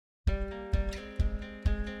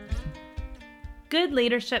Good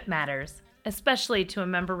leadership matters, especially to a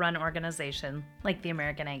member-run organization like the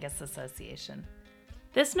American Angus Association.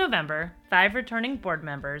 This November, 5 returning board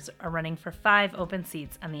members are running for 5 open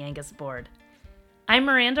seats on the Angus board. I'm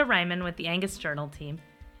Miranda Ryman with the Angus Journal team,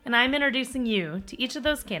 and I'm introducing you to each of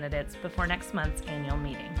those candidates before next month's annual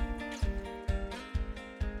meeting.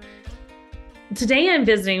 Today I'm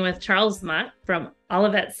visiting with Charles Mogck from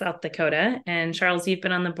Olivet, South Dakota. And Charles, you've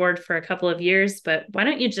been on the board for a couple of years, but why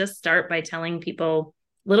don't you just start by telling people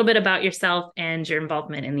a little bit about yourself and your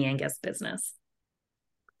involvement in the Angus business?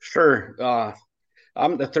 Sure.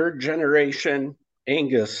 I'm the third generation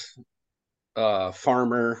Angus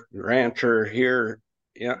farmer, rancher here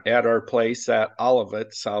at our place at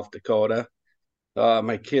Olivet, South Dakota.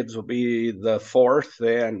 My kids will be the fourth,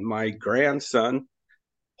 and my grandson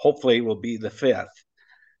hopefully will be the fifth.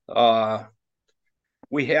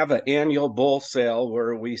 We have an annual bull sale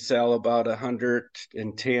where we sell about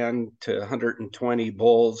 110 to 120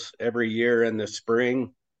 bulls every year in the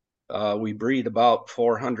spring. We breed about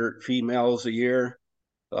 400 females a year.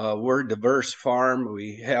 We're a diverse farm.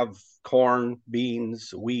 We have corn,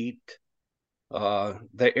 beans, wheat.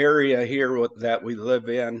 The area here that we live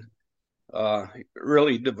in,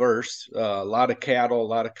 really diverse. A lot of cattle, a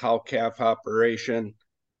lot of cow-calf operation.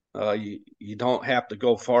 You don't have to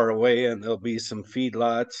go far away, and there'll be some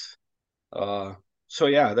feedlots. So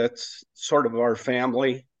yeah, that's sort of our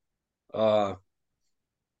family.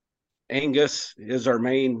 Angus is our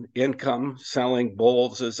main income. Selling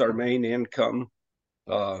bulls is our main income.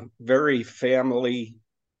 Very family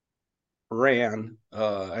ran.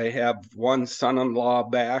 I have one son-in-law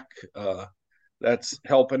back that's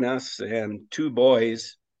helping us, and 2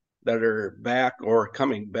 boys that are back or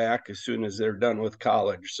coming back as soon as they're done with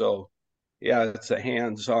college. So yeah, it's a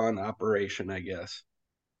hands-on operation, I guess.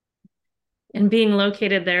 And being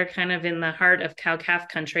located there kind of in the heart of cow-calf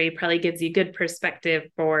country probably gives you good perspective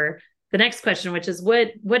for the next question, which is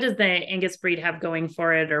what does the Angus breed have going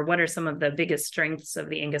for it, or what are some of the biggest strengths of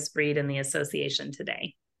the Angus breed in the association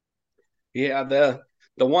today? Yeah,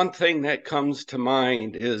 the one thing that comes to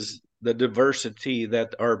mind is the diversity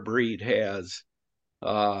that our breed has.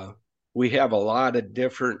 We have a lot of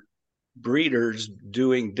different breeders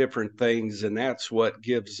doing different things, and that's what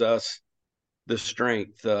gives us the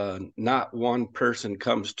strength. Not one person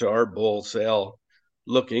comes to our bull sale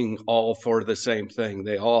looking all for the same thing.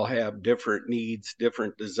 They all have different needs,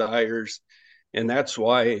 different desires, and that's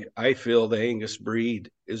why I feel the Angus breed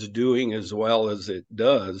is doing as well as it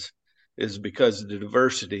does, is because of the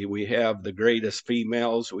diversity. We have the greatest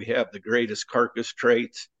females, we have the greatest carcass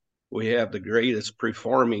traits, we have the greatest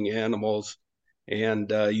performing animals, and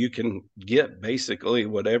you can get basically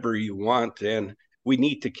whatever you want. And we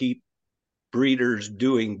need to keep breeders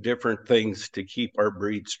doing different things to keep our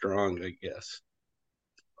breed strong, I guess.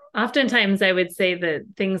 Oftentimes, I would say that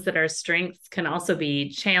things that are strengths can also be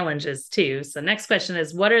challenges too. So, next question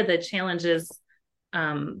is, what are the challenges,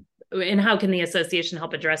 and how can the association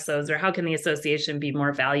help address those, or how can the association be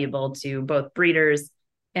more valuable to both breeders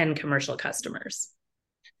and commercial customers?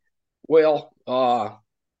 Well, I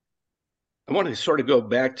want to sort of go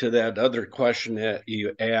back to that other question that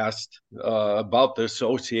you asked about the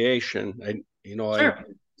association. I Sure.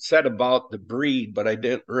 said about the breed, but I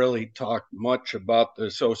didn't really talk much about the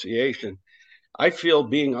association. I feel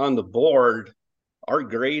being on the board, our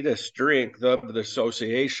greatest strength of the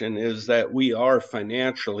association is that we are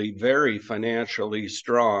financially, very financially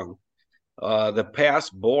strong. The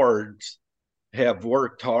past boards have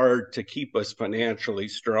worked hard to keep us financially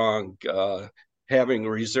strong, having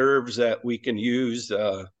reserves that we can use.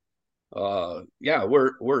 Yeah,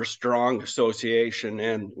 we're a strong association,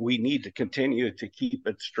 and we need to continue to keep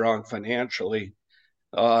it strong financially.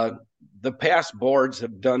 Uh, the past boards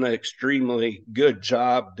have done an extremely good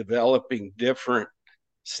job developing different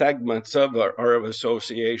segments of our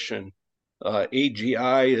association.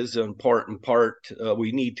 AGI is an important part.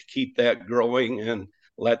 We need to keep that growing and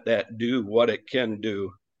let that do what it can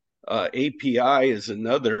do. API is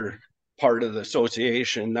another part of the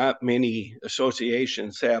association. Not many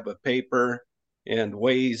associations have a paper and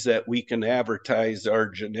ways that we can advertise our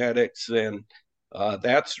genetics, and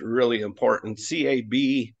that's really important.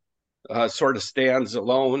 CAB sort of stands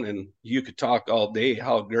alone, and you could talk all day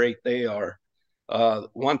how great they are.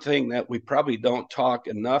 One thing that we probably don't talk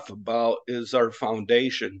enough about is our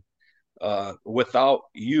foundation. Without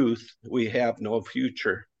youth, we have no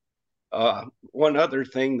future. One other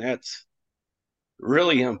thing that's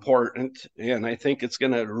really important, and I think it's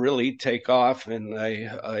going to really take off, and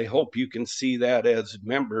I hope you can see that as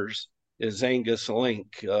members, is Angus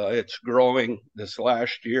Link. It's growing this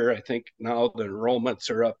last year. I think now the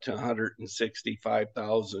enrollments are up to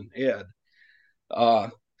 165,000 head. Uh,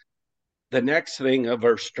 the next thing of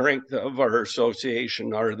our strength of our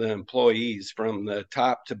association are the employees from the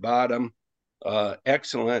top to bottom.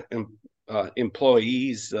 Excellent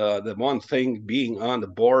employees. The one thing being on the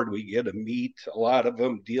board, we get to meet a lot of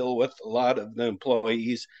them, deal with a lot of the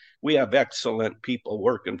employees. We have excellent people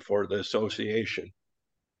working for the association.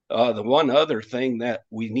 The one other thing that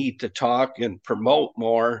we need to talk and promote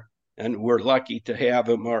more, and we're lucky to have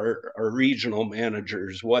them, are our regional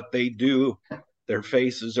managers. What they do, their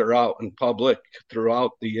faces are out in public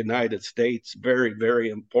throughout the United States. Very, very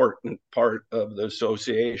important part of the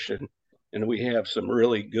association, and we have some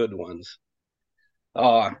really good ones.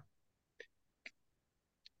 Uh,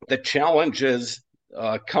 the challenges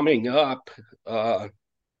coming up,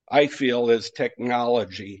 I feel, is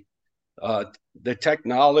technology. The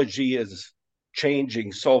technology is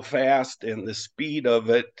changing so fast, and the speed of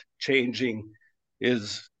it changing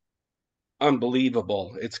is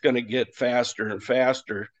unbelievable. It's going to get faster and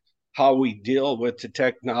faster. How we deal with the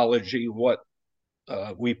technology, what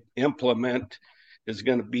we implement, is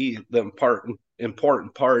going to be the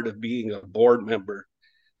important part of being a board member.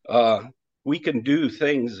 Uh, we can do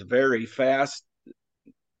things very fast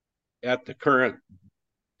at the current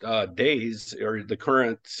days or the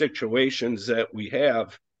current situations that we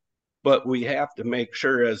have, but we have to make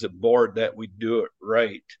sure as a board that we do it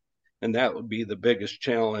right. And that would be the biggest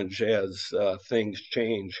challenge as things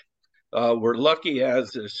change. We're lucky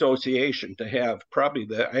as an association to have probably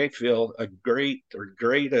I feel, a great or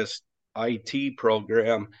greatest IT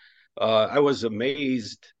program. I was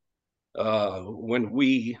amazed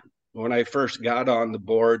when I first got on the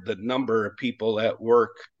board, the number of people at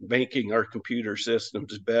work making our computer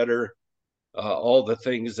systems better, all the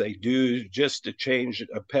things they do just to change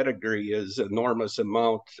a pedigree is enormous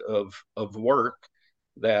amount of work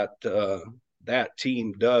that that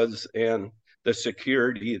team does, and the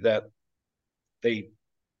security that they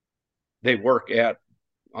they work at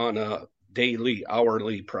on a daily,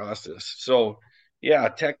 hourly process. So yeah,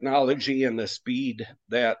 technology and the speed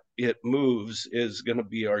that it moves is going to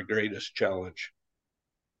be our greatest challenge.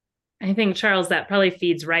 I think, Charles, that probably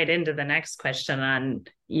feeds right into the next question on,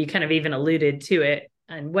 you kind of even alluded to it.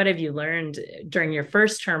 And what have you learned during your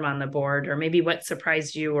first term on the board, or maybe what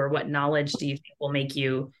surprised you, or what knowledge do you think will make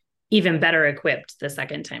you even better equipped the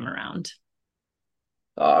second time around?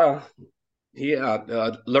 Uh,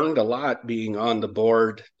 yeah, learned a lot being on the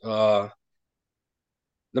board.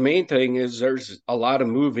 The main thing is there's a lot of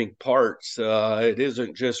moving parts. It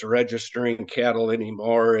isn't just registering cattle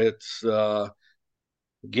anymore. It's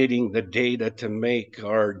getting the data to make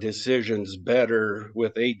our decisions better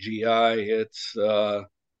with AGI. It's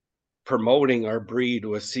promoting our breed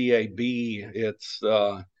with CAB. It's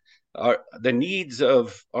the needs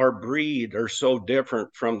of our breed are so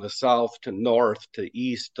different from the south to north to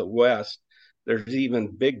east to west. There's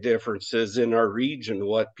even big differences in our region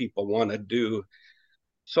what people want to do.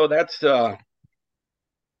 So that's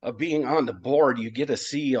being on the board. You get to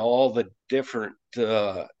see all the different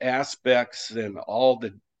aspects and all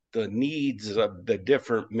the needs of the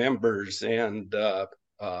different members, and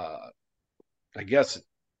I guess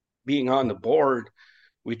being on the board,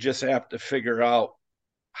 we just have to figure out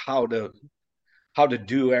how to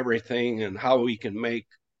do everything and how we can make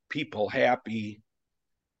people happy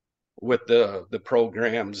with the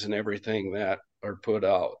programs and everything that are put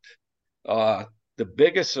out. The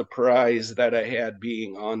biggest surprise that I had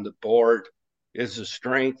being on the board is the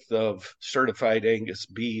strength of certified Angus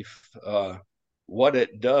beef, what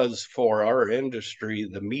it does for our industry,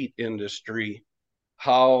 the meat industry,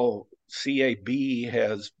 how CAB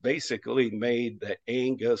has basically made the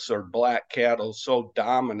Angus or black cattle so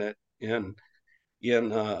dominant in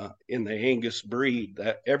the Angus breed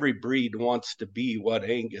that every breed wants to be what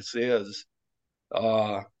Angus is.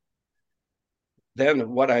 Uh,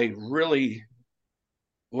 then what I really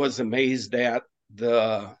was amazed at,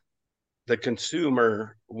 the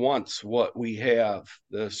consumer wants what we have,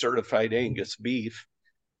 the certified Angus beef.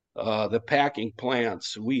 The packing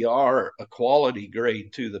plants, we are a quality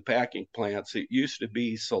grade to the packing plants. It used to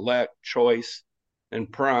be select, choice, and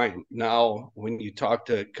prime. Now, when you talk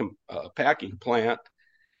to a packing plant,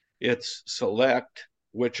 it's select,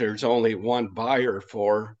 which there's only one buyer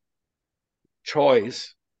for,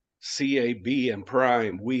 choice, CAB, and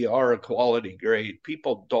prime. We are a quality grade.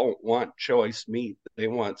 People don't want choice meat. They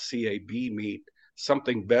want CAB meat,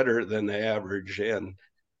 something better than the average. And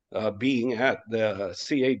being at the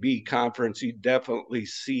CAB conference, you definitely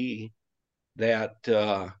see that,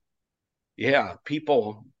 yeah,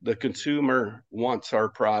 people, the consumer wants our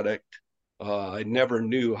product. I never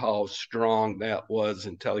knew how strong that was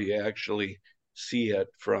until you actually see it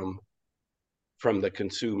from the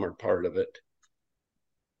consumer part of it.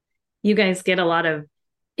 you guys get a lot of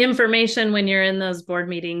information when you're in those board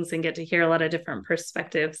meetings and get to hear a lot of different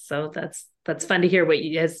perspectives. So that's fun to hear what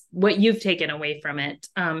you've taken away from it.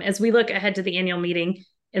 As we look ahead to the annual meeting,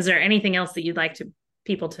 is there anything else that you'd like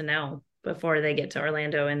people to know before they get to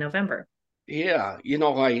Orlando in November? Yeah,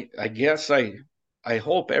 I guess I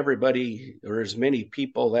hope everybody or as many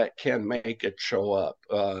people that can make it show up.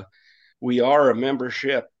 We are a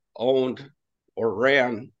membership owned or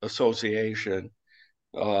ran association.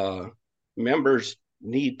 Members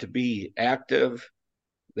need to be active.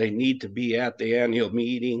 They need to be at the annual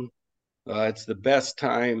meeting. It's the best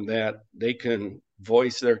time that they can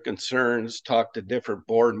voice their concerns, talk to different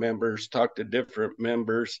board members, talk to different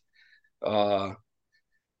members.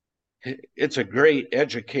 It's a great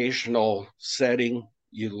educational setting.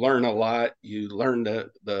 You learn a lot. You learn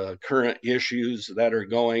the current issues that are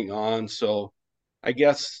going on. So I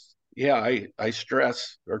guess, yeah, I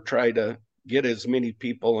stress or try to get as many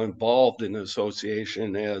people involved in the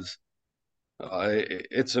association as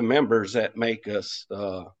it's the members that make us.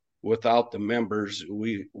 Without the members,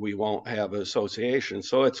 we won't have an association.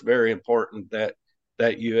 So it's very important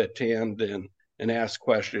that you attend and ask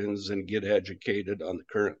questions and get educated on the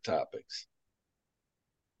current topics.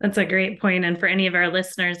 That's a great point. And for any of our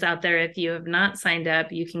listeners out there, if you have not signed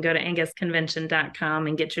up, you can go to angusconvention.com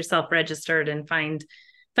and get yourself registered and find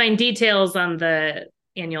details on the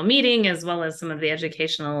annual meeting, as well as some of the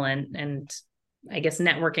educational and I guess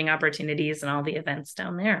networking opportunities and all the events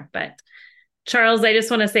down there. But Charles, I just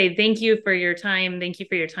want to say thank you for your time. Thank you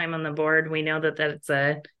for your time on the board. We know that it's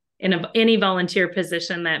in any volunteer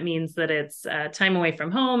position, that means that it's time away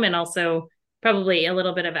from home and also probably a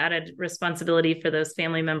little bit of added responsibility for those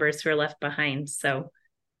family members who are left behind. So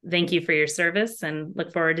thank you for your service and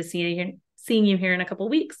look forward to seeing you here in a couple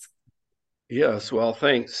of weeks. Yes, well,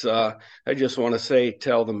 thanks. I just want to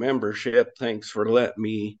tell the membership, thanks for letting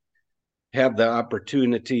me have the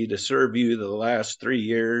opportunity to serve you the last 3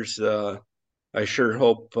 years. I sure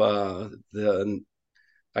hope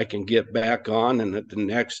I can get back on and that the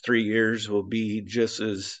next 3 years will be just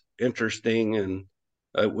as interesting. And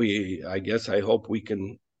I hope we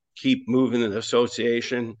can keep moving the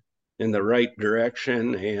association in the right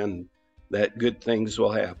direction and that good things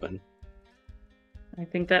will happen. I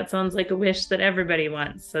think that sounds like a wish that everybody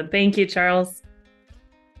wants. So thank you, Charles.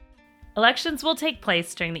 Elections will take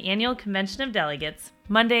place during the annual Convention of Delegates,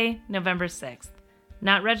 Monday, November 6th.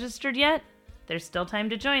 Not registered yet? There's still time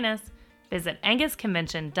to join us. Visit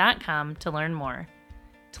angusconvention.com to learn more.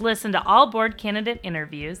 To listen to all board candidate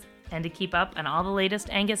interviews and to keep up on all the latest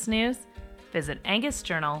Angus news, visit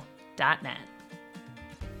angusjournal.net.